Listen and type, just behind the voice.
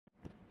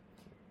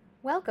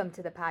Welcome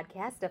to the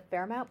podcast of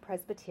Fairmount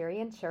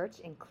Presbyterian Church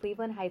in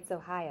Cleveland Heights,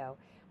 Ohio,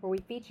 where we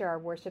feature our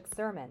worship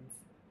sermons.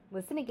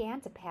 Listen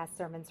again to past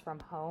sermons from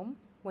home,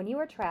 when you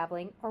are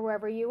traveling, or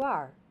wherever you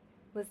are.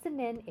 Listen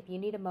in if you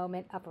need a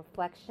moment of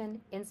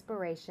reflection,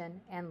 inspiration,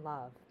 and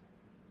love.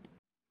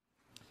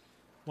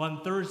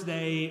 One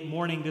Thursday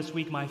morning this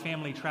week, my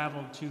family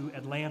traveled to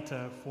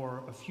Atlanta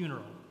for a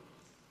funeral.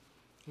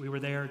 We were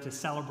there to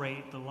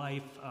celebrate the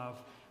life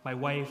of my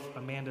wife,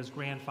 Amanda's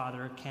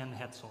grandfather, Ken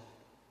Hetzel,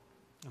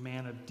 a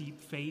man of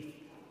deep faith,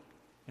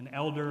 an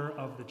elder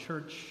of the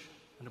church,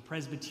 and a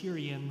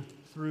Presbyterian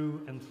through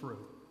and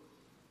through.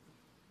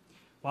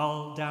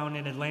 While down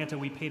in Atlanta,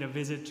 we paid a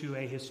visit to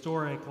a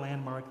historic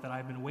landmark that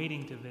I've been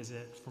waiting to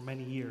visit for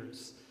many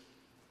years,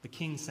 the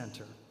King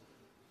Center,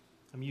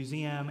 a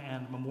museum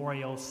and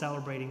memorial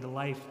celebrating the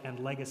life and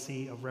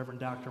legacy of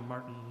Reverend Dr.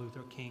 Martin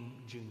Luther King,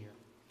 Jr.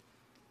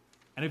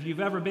 And if you've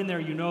ever been there,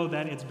 you know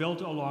that it's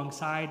built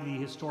alongside the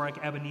historic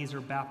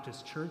Ebenezer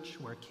Baptist Church,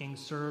 where King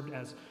served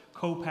as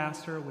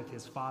co-pastor with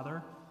his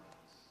father.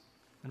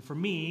 And for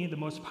me, the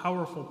most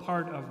powerful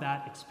part of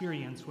that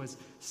experience was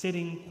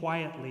sitting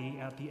quietly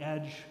at the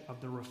edge of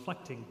the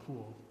reflecting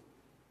pool,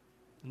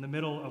 in the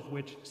middle of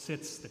which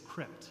sits the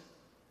crypt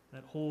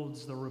that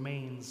holds the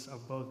remains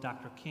of both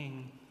Dr.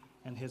 King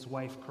and his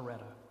wife,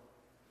 Coretta.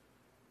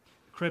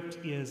 The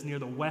crypt is near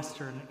the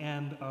western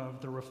end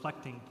of the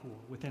reflecting pool,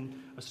 within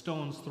a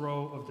stone's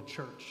throw of the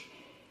church.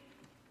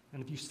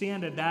 And if you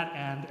stand at that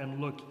end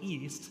and look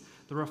east,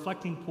 the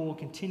reflecting pool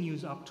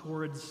continues up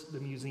towards the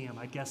museum.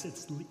 I guess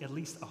it's at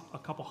least a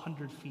couple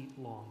hundred feet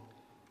long.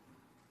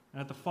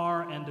 And at the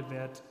far end of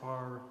it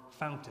are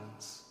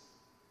fountains.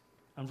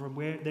 And from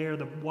there,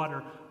 the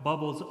water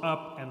bubbles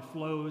up and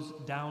flows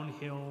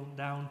downhill,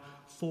 down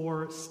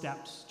 4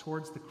 steps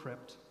towards the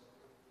crypt.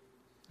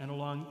 And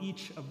along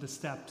each of the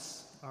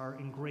steps are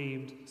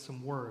engraved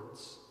some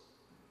words.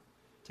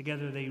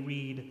 Together they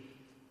read,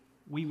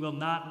 "We will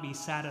not be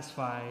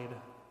satisfied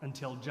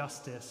until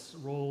justice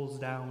rolls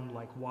down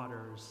like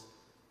waters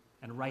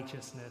and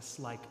righteousness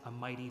like a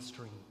mighty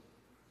stream."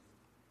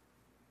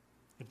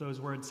 If those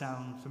words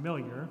sound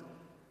familiar,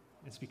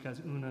 it's because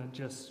Una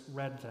just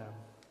read them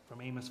from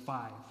Amos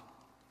 5.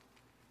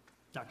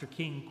 Dr.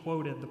 King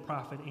quoted the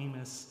prophet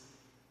Amos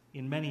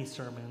in many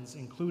sermons,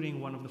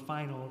 including one of the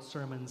final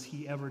sermons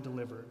he ever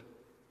delivered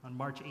on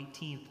March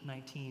 18th,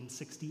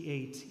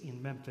 1968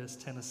 in Memphis,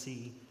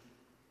 Tennessee,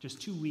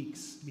 just 2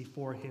 weeks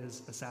before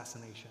his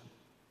assassination.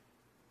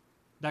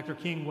 Dr.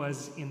 King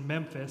was in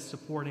Memphis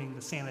supporting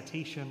the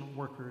sanitation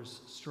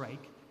workers'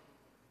 strike,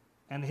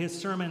 and his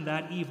sermon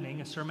that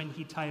evening, a sermon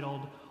he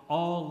titled,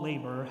 "All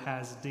Labor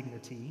Has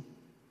Dignity,"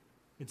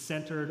 it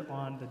centered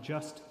on the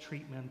just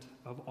treatment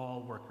of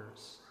all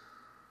workers.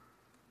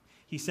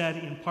 He said,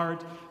 in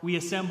part, "We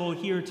assemble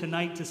here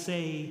tonight to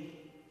say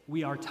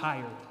we are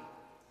tired.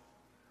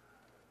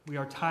 We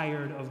are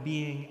tired of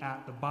being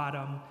at the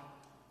bottom.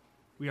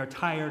 We are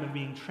tired of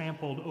being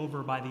trampled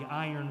over by the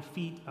iron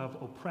feet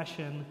of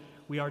oppression.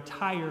 We are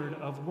tired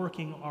of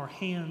working our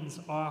hands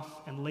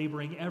off and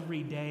laboring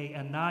every day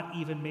and not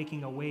even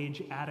making a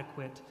wage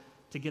adequate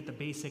to get the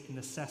basic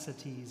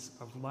necessities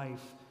of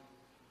life.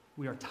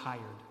 We are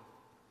tired."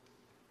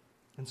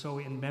 And so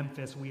in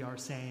Memphis, we are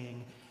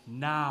saying,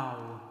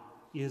 now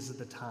is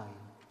the time.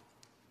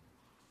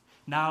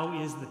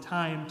 Now is the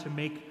time to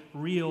make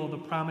real the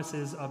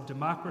promises of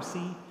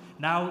democracy.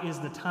 Now is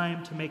the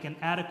time to make an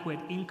adequate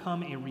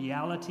income a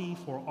reality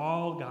for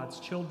all God's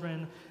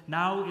children.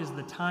 Now is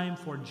the time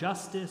for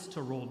justice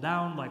to roll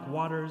down like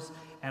waters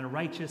and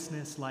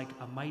righteousness like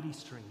a mighty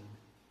stream.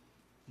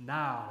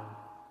 Now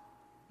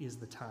is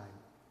the time.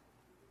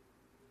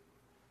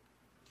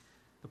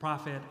 The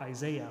prophet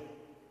Isaiah,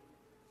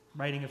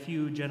 writing a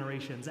few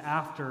generations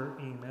after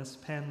Amos,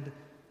 penned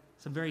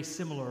some very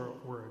similar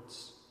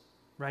words,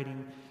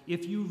 writing,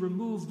 "If you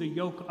remove the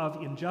yoke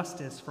of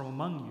injustice from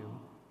among you,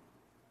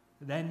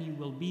 then you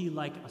will be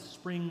like a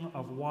spring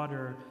of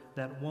water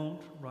that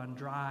won't run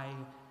dry.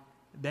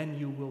 Then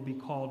you will be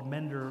called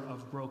mender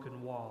of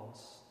broken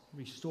walls,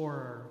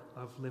 restorer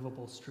of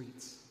livable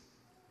streets."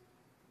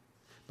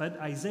 But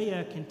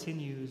Isaiah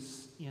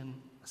continues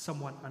in a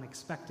somewhat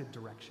unexpected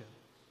direction.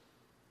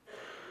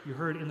 You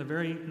heard in the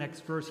very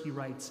next verse he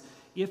writes,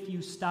 "If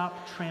you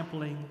stop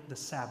trampling the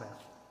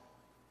Sabbath,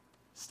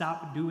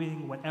 stop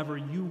doing whatever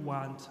you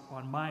want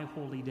on my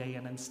holy day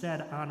and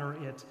instead honor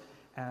it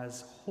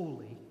as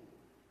holy,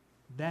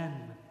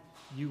 then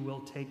you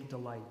will take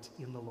delight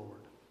in the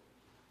Lord."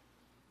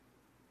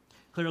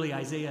 Clearly,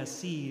 Isaiah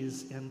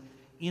sees an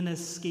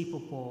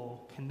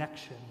inescapable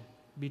connection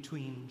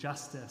between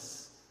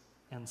justice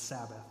and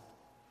Sabbath.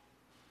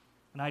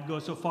 And I'd go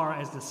so far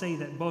as to say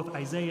that both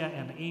Isaiah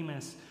and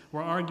Amos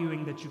were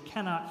arguing that you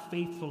cannot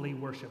faithfully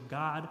worship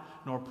God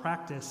nor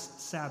practice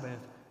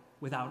Sabbath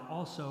without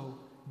also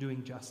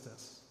doing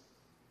justice.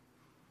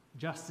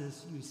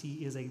 Justice, you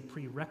see, is a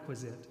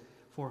prerequisite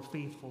for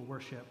faithful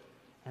worship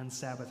and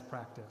Sabbath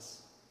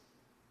practice.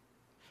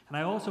 And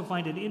I also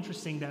find it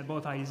interesting that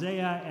both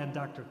Isaiah and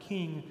Dr.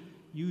 King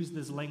use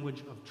this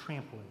language of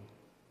trampling.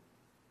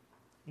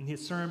 In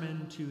his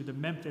sermon to the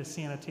Memphis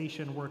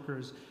sanitation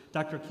workers,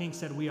 Dr. King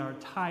said, "We are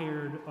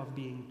tired of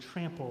being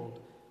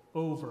trampled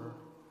over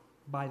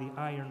by the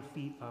iron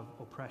feet of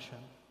oppression."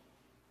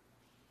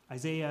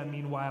 Isaiah,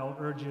 meanwhile,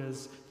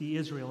 urges the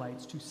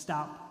Israelites to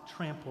stop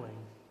trampling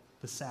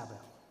the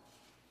Sabbath.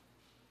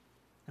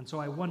 And so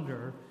I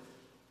wonder,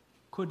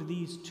 could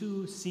these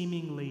two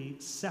seemingly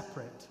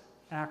separate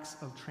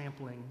acts of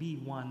trampling be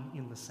one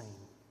in the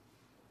same?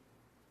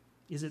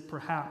 Is it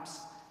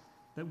perhaps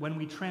that when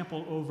we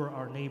trample over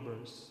our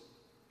neighbors,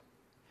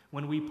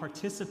 when we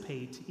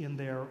participate in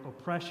their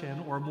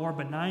oppression, or more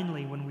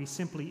benignly, when we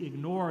simply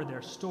ignore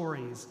their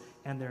stories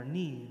and their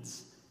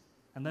needs,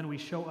 and then we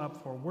show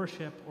up for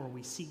worship or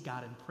we seek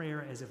God in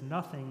prayer as if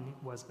nothing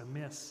was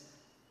amiss,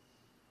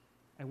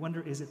 I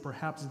wonder, is it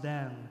perhaps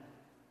then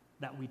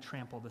that we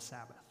trample the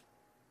Sabbath?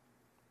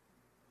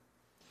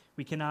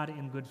 We cannot,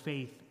 in good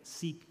faith,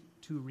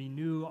 seek to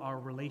renew our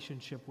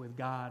relationship with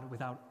God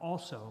without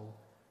also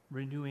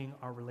renewing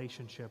our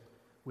relationship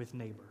with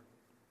neighbor.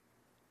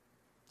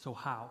 So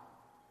how?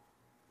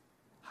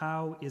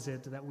 How is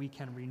it that we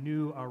can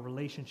renew our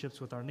relationships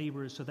with our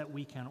neighbors so that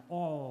we can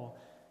all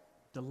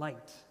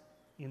delight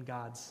in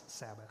God's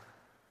Sabbath?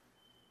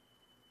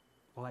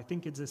 Well, I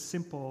think it's as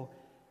simple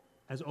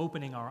as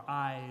opening our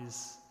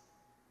eyes,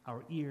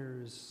 our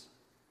ears,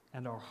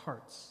 and our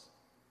hearts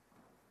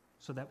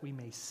so that we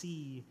may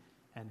see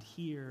and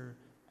hear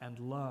and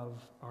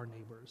love our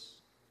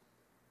neighbors.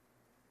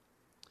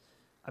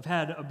 I've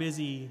had a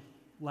busy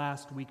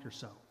last week or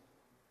so.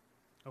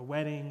 A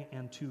wedding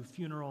and 2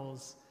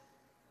 funerals,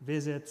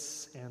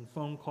 visits and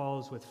phone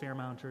calls with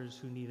Fairmounters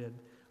who needed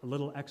a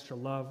little extra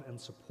love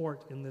and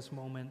support in this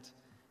moment,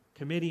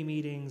 committee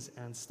meetings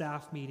and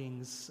staff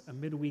meetings, a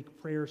midweek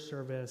prayer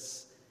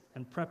service,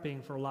 and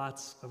prepping for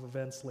lots of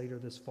events later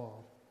this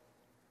fall.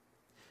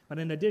 But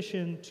in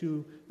addition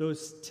to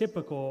those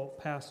typical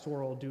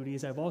pastoral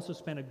duties, I've also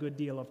spent a good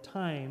deal of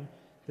time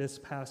this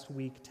past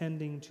week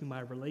tending to my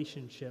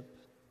relationship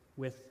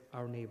with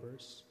our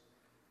neighbors.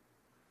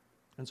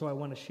 And so I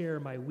want to share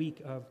my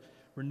week of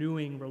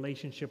renewing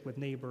relationship with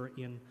neighbor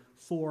in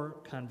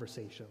 4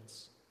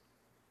 conversations.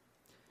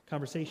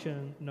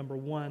 Conversation number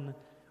 1,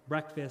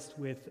 breakfast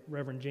with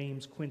Reverend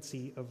James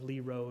Quincy of Lee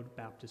Road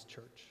Baptist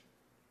Church.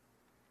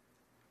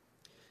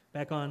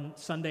 Back on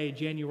Sunday,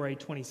 January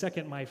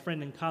 22nd, my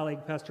friend and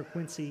colleague, Pastor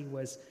Quincy,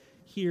 was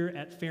here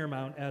at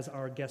Fairmount as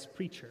our guest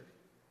preacher.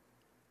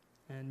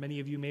 And many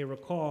of you may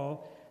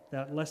recall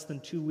that less than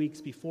 2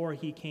 weeks before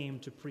he came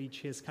to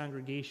preach, his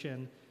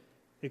congregation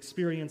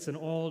experienced an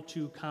all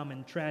too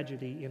common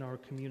tragedy in our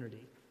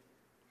community.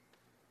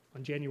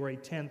 On January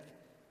 10th,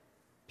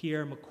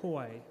 Pierre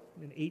McCoy,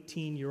 an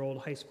 18-year-old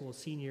high school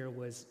senior,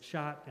 was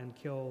shot and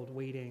killed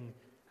waiting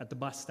at the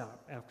bus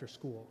stop after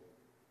school.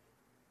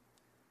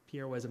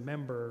 Pierre was a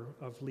member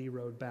of Lee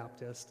Road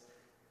Baptist,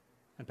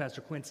 and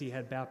Pastor Quincy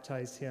had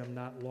baptized him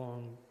not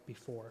long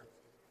before.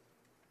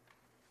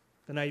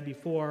 The night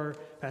before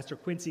Pastor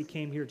Quincy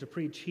came here to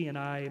preach, he and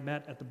I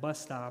met at the bus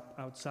stop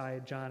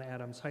outside John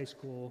Adams High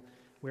School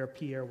where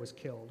Pierre was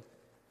killed.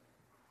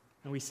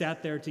 And we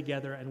sat there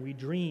together and we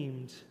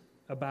dreamed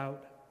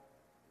about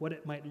what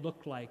it might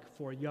look like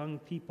for young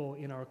people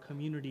in our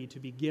community to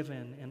be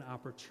given an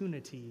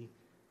opportunity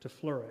to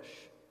flourish.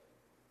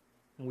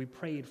 And we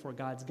prayed for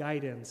God's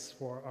guidance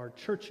for our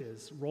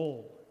church's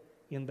role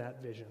in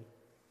that vision.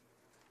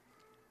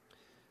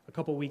 A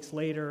couple weeks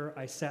later,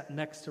 I sat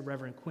next to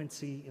Reverend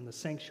Quincy in the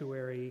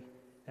sanctuary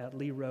at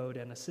Lee Road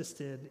and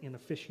assisted in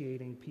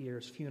officiating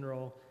Pierre's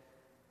funeral.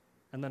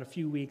 And then a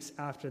few weeks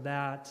after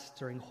that,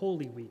 during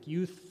Holy Week,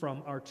 youth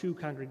from our 2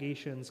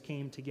 congregations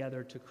came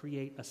together to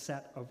create a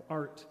set of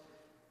art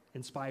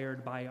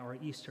inspired by our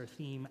Easter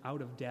theme,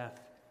 Out of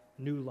Death,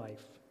 New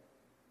Life.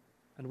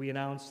 And we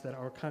announced that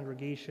our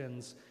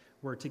congregations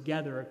were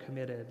together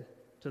committed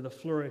to the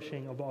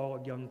flourishing of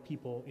all young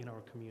people in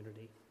our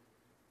community.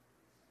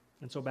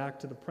 And so back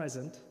to the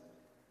present,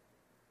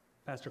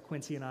 Pastor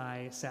Quincy and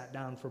I sat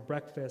down for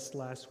breakfast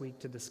last week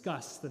to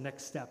discuss the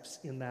next steps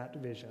in that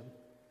vision.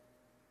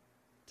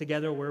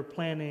 Together, we're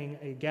planning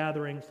a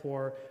gathering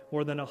for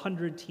more than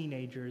 100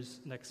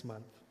 teenagers next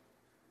month,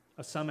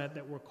 a summit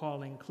that we're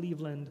calling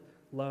Cleveland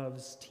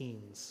Loves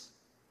Teens.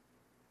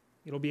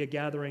 It'll be a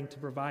gathering to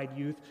provide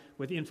youth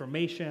with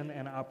information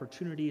and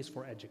opportunities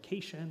for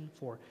education,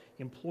 for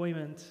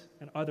employment,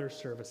 and other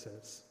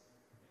services.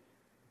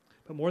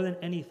 But more than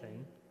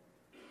anything,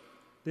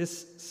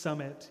 this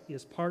summit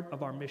is part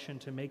of our mission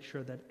to make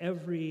sure that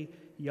every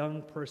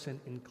young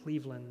person in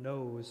Cleveland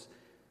knows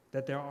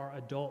that there are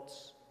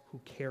adults who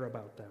care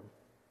about them,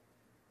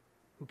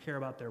 who care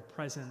about their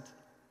present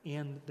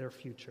and their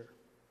future.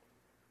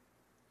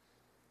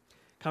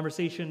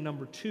 Conversation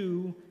number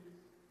 2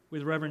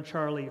 with Reverend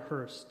Charlie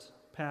Hurst,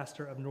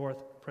 pastor of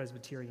North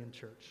Presbyterian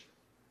Church.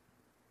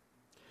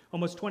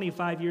 Almost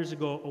 25 years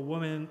ago, a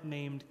woman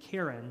named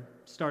Karen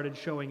started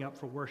showing up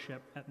for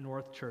worship at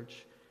North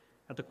Church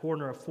at the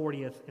corner of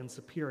 40th and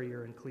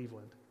Superior in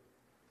Cleveland.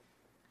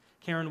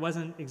 Karen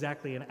wasn't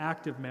exactly an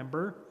active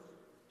member.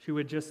 She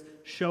would just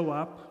show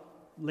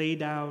up, lay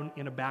down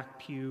in a back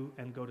pew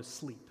and go to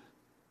sleep.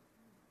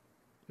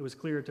 It was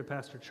clear to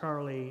Pastor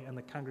Charlie and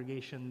the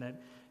congregation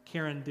that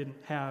Karen didn't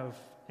have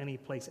any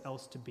place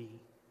else to be,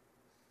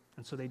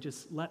 and so they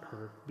just let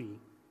her be.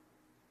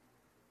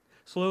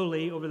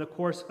 Slowly, over the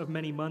course of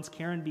many months,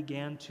 Karen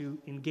began to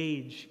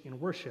engage in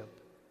worship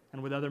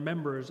and with other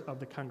members of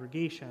the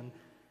congregation,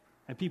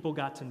 and people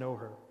got to know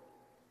her.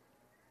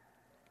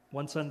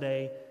 One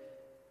Sunday,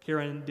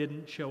 Karen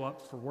didn't show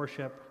up for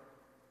worship,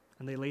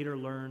 and they later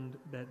learned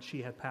that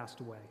she had passed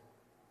away.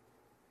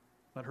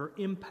 But her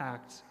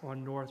impact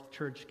on North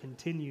Church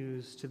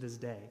continues to this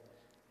day.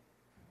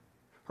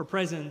 Her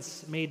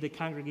presence made the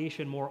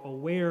congregation more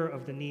aware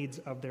of the needs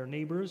of their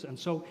neighbors, and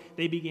so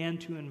they began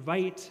to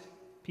invite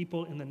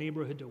people in the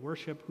neighborhood to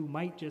worship who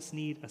might just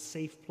need a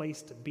safe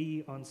place to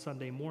be on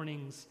Sunday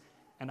mornings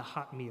and a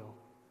hot meal.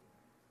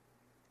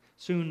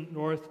 Soon,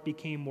 North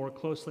became more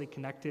closely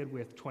connected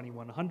with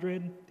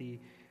 2100, the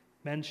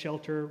men's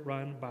shelter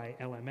run by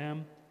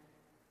LMM.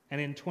 And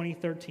in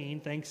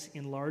 2013, thanks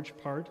in large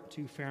part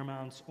to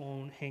Fairmount's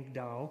own Hank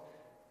Dahl,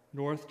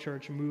 North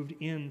Church moved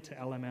into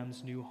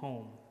LMM's new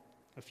home,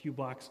 a few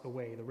blocks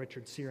away, the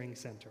Richard Searing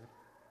Center.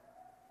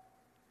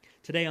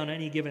 Today, on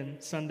any given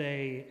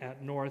Sunday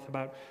at North,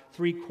 about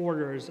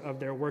 3/4 of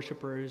their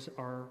worshipers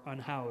are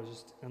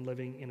unhoused and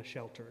living in a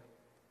shelter.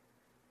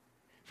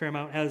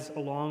 Fairmount has a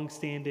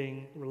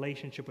long-standing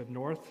relationship with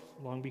North,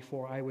 long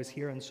before I was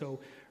here, and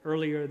so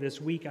earlier this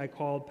week I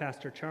called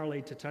Pastor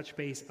Charlie to touch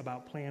base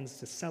about plans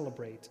to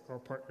celebrate our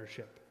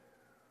partnership.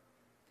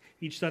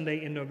 Each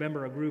Sunday in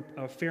November, a group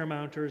of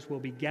Fairmounters will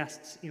be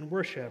guests in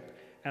worship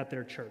at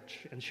their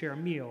church and share a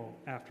meal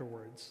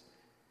afterwards.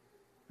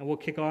 And we'll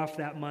kick off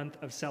that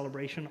month of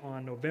celebration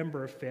on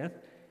November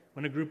 5th,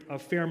 when a group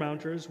of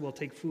Fairmounters will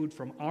take food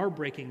from our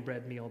breaking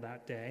bread meal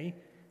that day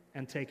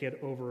and take it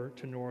over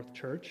to North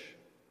Church.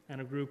 And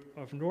a group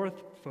of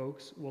North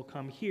folks will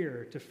come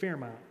here to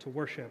Fairmount to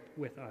worship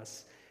with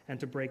us and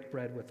to break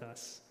bread with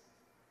us,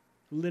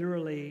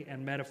 literally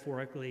and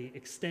metaphorically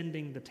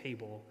extending the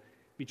table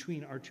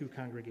between our two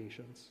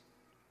congregations.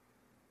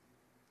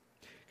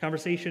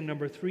 Conversation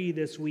number 3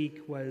 this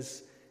week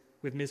was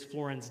with Ms.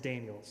 Florence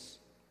Daniels.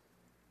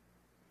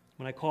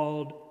 When I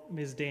called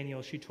Ms.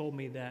 Daniels, she told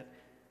me that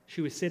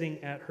she was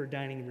sitting at her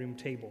dining room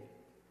table.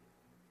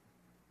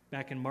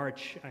 Back in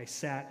March, I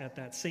sat at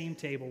that same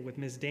table with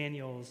Ms.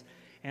 Daniels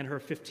and her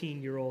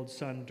 15-year-old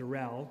son,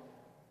 Darrell,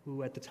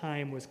 who at the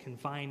time was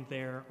confined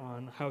there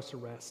on house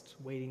arrest,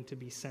 waiting to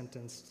be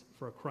sentenced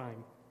for a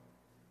crime.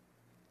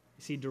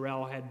 You see,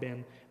 Darrell had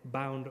been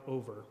bound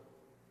over,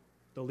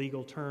 the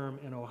legal term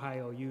in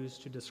Ohio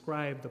used to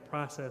describe the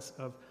process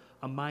of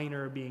a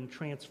minor being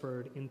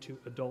transferred into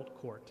adult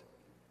court.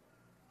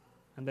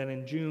 And then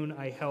in June,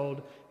 I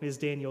held Ms.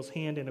 Daniels'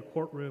 hand in a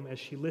courtroom as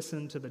she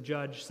listened to the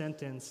judge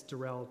sentence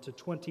Darrell to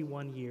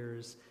 21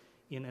 years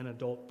in an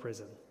adult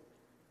prison.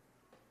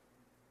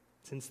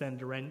 Since then,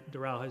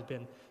 Darrell has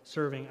been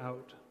serving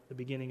out the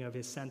beginning of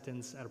his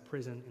sentence at a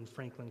prison in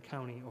Franklin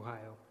County,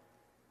 Ohio.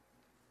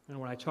 And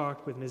when I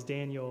talked with Ms.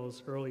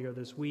 Daniels earlier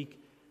this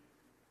week,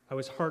 I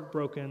was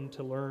heartbroken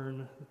to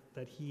learn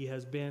that he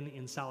has been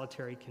in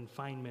solitary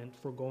confinement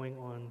for going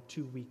on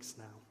 2 weeks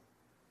now.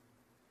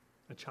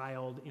 A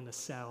child in a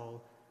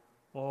cell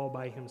all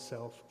by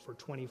himself for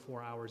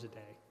 24 hours a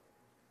day.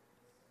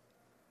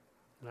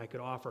 And I could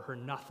offer her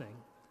nothing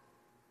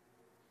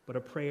but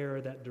a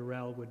prayer that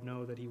Darrell would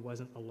know that he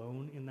wasn't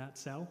alone in that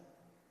cell,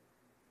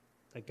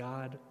 that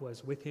God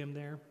was with him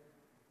there,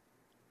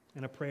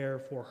 and a prayer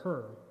for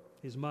her,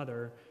 his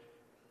mother,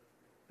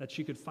 that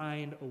she could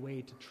find a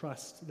way to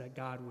trust that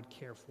God would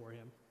care for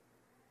him.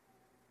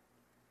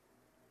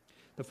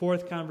 The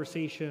 4th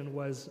conversation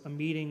was a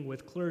meeting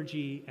with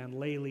clergy and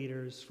lay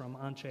leaders from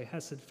Anshe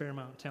Hesed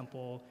Fairmount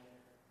Temple,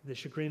 the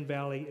Chagrin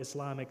Valley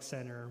Islamic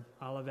Center,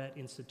 Olivet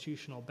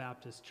Institutional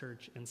Baptist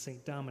Church, and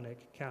St.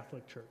 Dominic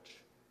Catholic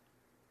Church.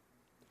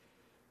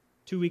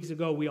 2 weeks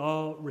ago, we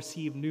all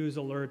received news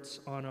alerts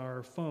on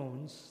our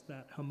phones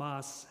that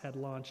Hamas had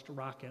launched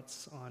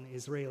rockets on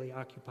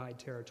Israeli-occupied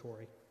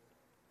territory.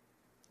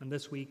 And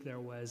this week, there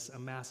was a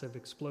massive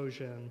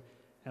explosion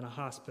at a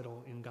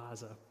hospital in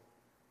Gaza.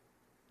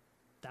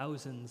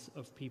 Thousands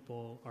of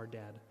people are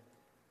dead.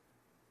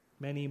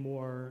 Many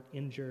more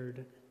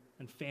injured,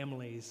 and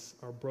families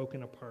are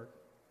broken apart.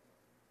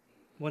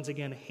 Once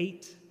again,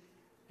 hate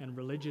and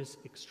religious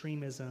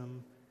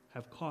extremism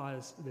have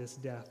caused this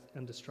death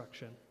and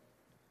destruction.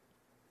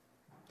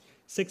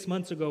 6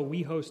 months ago,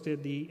 we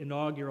hosted the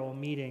inaugural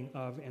meeting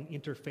of an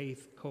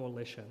interfaith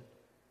coalition,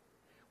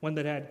 one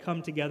that had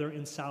come together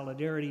in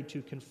solidarity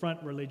to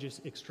confront religious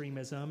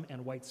extremism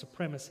and white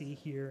supremacy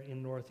here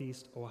in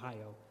Northeast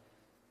Ohio.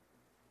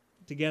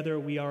 Together,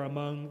 we are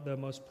among the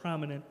most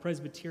prominent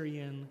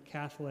Presbyterian,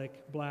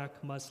 Catholic,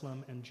 Black,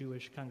 Muslim, and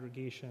Jewish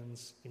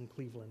congregations in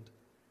Cleveland.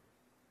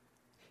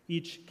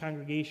 Each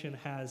congregation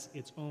has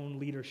its own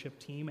leadership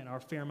team, and our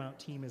Fairmount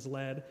team is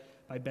led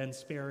by Ben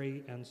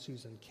Sperry and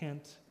Susan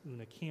Kent,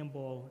 Una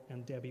Campbell,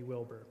 and Debbie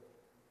Wilbur.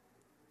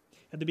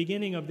 At the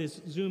beginning of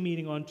this Zoom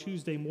meeting on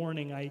Tuesday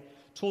morning, I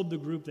told the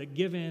group that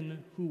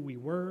given who we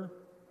were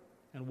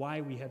and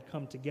why we had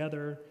come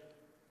together,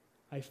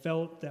 I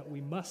felt that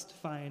we must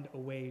find a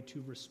way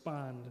to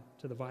respond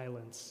to the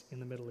violence in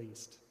the Middle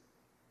East.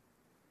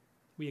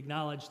 We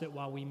acknowledge that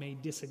while we may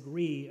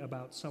disagree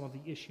about some of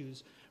the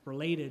issues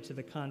related to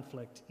the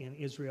conflict in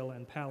Israel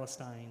and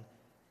Palestine,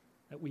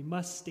 that we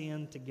must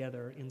stand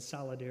together in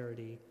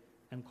solidarity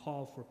and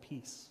call for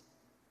peace.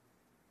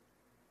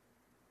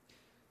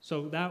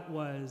 So that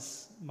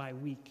was my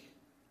week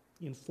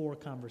in 4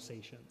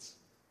 conversations,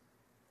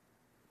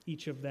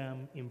 each of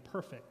them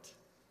imperfect,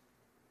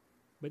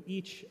 but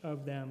each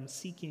of them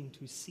seeking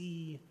to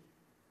see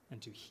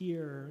and to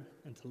hear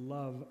and to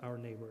love our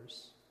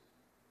neighbors.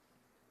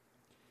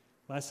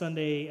 Last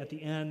Sunday, at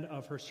the end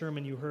of her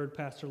sermon, you heard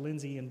Pastor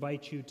Lindsay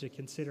invite you to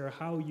consider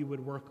how you would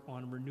work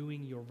on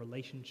renewing your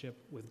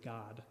relationship with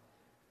God.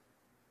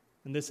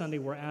 And this Sunday,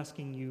 we're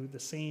asking you the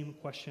same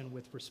question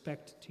with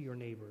respect to your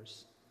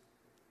neighbors.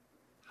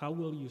 How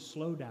will you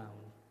slow down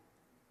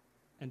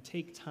and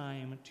take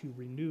time to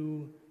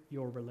renew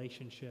your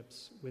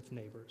relationships with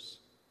neighbors?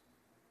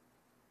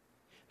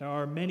 There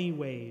are many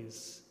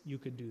ways you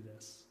could do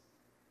this.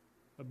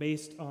 But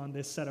based on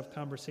this set of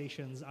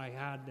conversations I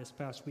had this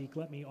past week,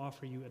 let me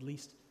offer you at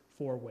least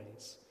 4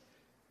 ways.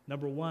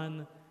 Number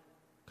 1,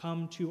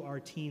 come to our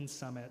Teen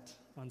Summit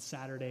on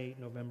Saturday,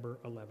 November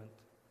 11th.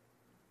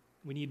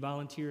 We need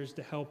volunteers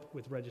to help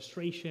with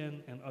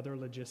registration and other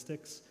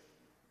logistics,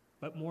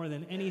 but more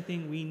than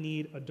anything, we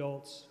need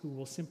adults who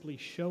will simply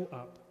show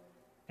up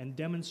and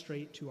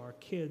demonstrate to our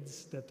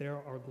kids that there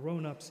are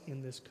grown-ups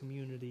in this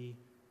community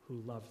who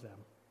love them.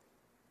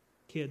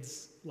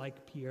 Kids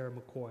like Pierre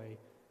McCoy,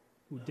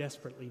 who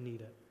desperately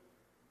need it.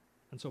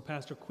 And so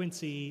Pastor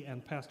Quincy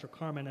and Pastor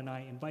Carmen and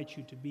I invite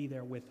you to be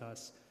there with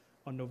us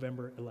on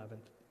November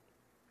 11th.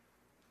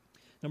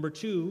 Number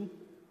 2,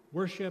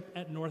 worship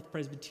at North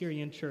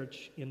Presbyterian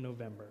Church in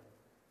November.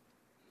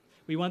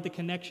 We want the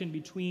connection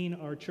between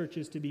our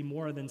churches to be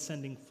more than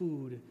sending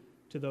food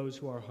to those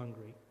who are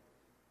hungry.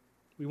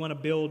 We want to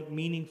build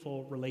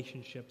meaningful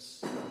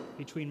relationships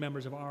between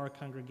members of our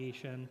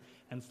congregation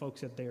and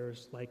folks at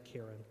theirs like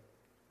Karen.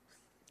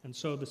 And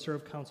so the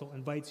Serve Council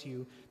invites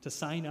you to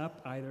sign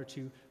up either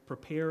to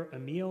prepare a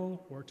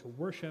meal or to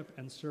worship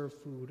and serve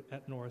food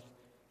at North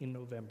in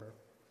November.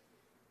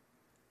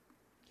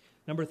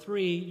 Number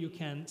 3, you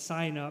can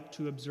sign up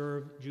to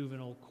observe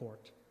juvenile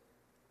court.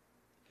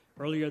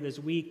 Earlier this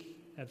week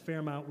at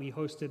Fairmount, we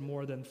hosted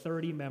more than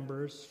 30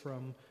 members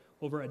from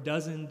over a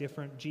dozen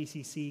different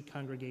GCC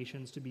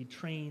congregations to be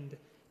trained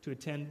to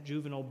attend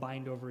juvenile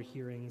bind-over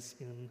hearings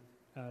in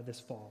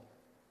this fall.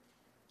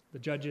 The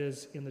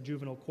judges in the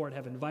juvenile court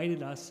have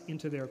invited us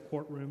into their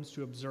courtrooms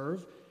to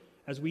observe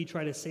as we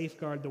try to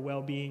safeguard the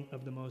well-being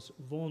of the most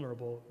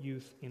vulnerable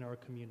youth in our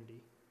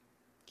community,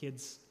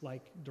 kids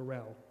like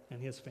Darrell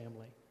and his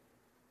family.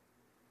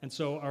 And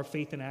so our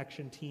Faith in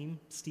Action team,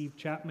 Steve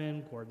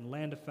Chapman, Gordon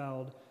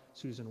Landefeld,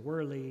 Susan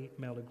Worley,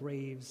 Melda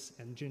Graves,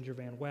 and Ginger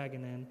Van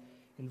Wagenen,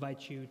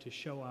 invite you to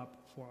show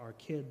up for our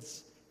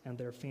kids and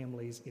their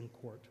families in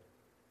court.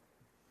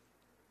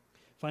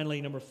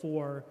 Finally, number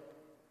 4,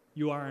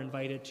 you are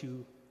invited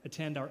to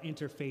attend our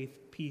Interfaith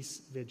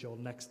Peace Vigil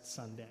next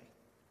Sunday.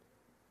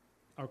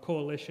 Our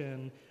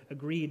coalition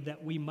agreed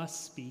that we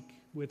must speak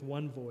with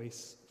one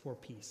voice for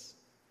peace.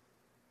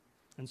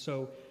 And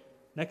so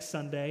next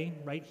Sunday,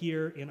 right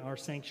here in our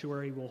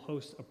sanctuary, we'll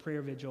host a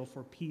prayer vigil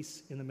for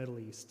peace in the Middle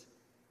East.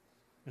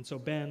 And so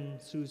Ben,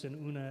 Susan,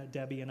 Una,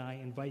 Debbie, and I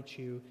invite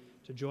you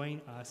to join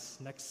us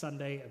next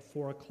Sunday at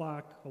 4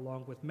 o'clock,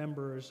 along with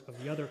members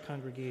of the other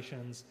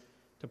congregations,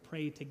 to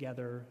pray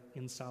together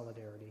in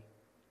solidarity.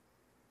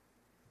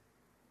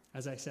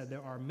 As I said,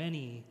 there are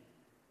many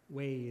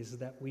ways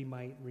that we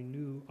might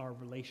renew our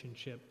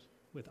relationship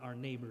with our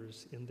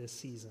neighbors in this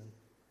season.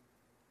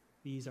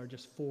 These are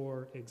just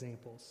 4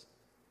 examples.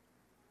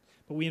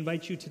 But we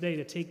invite you today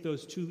to take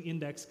those 2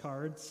 index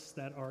cards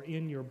that are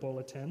in your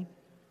bulletin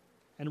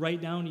and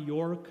write down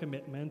your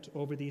commitment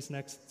over these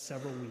next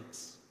several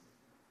weeks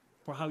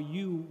for how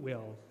you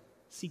will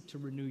seek to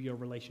renew your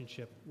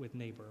relationship with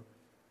neighbor.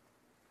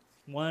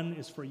 One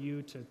is for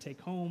you to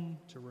take home,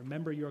 to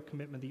remember your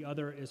commitment. The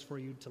other is for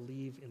you to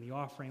leave in the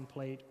offering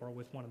plate or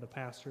with one of the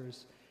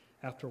pastors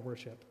after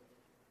worship.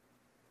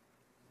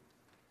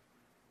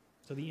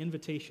 So the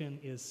invitation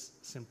is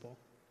simple.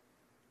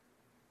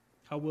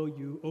 How will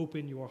you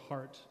open your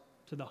heart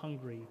to the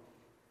hungry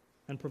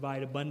and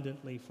provide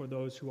abundantly for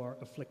those who are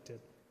afflicted?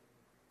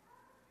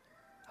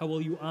 How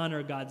will you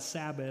honor God's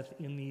Sabbath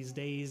in these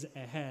days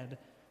ahead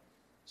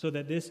so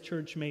that this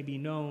church may be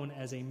known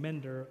as a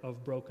mender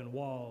of broken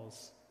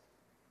walls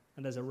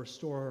and as a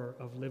restorer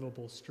of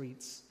livable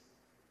streets,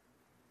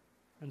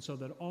 and so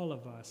that all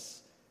of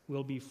us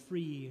will be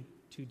free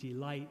to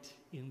delight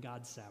in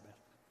God's Sabbath?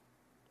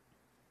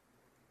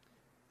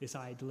 This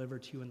I deliver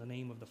to you in the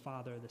name of the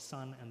Father, the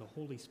Son, and the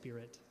Holy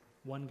Spirit,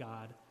 one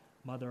God,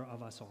 Mother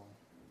of us all.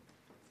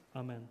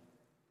 Amen.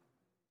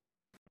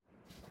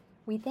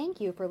 We thank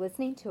you for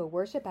listening to a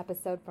worship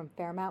episode from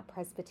Fairmount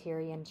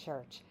Presbyterian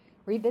Church.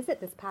 Revisit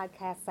this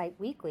podcast site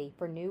weekly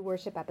for new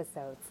worship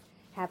episodes.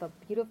 Have a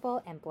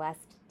beautiful and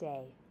blessed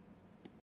day.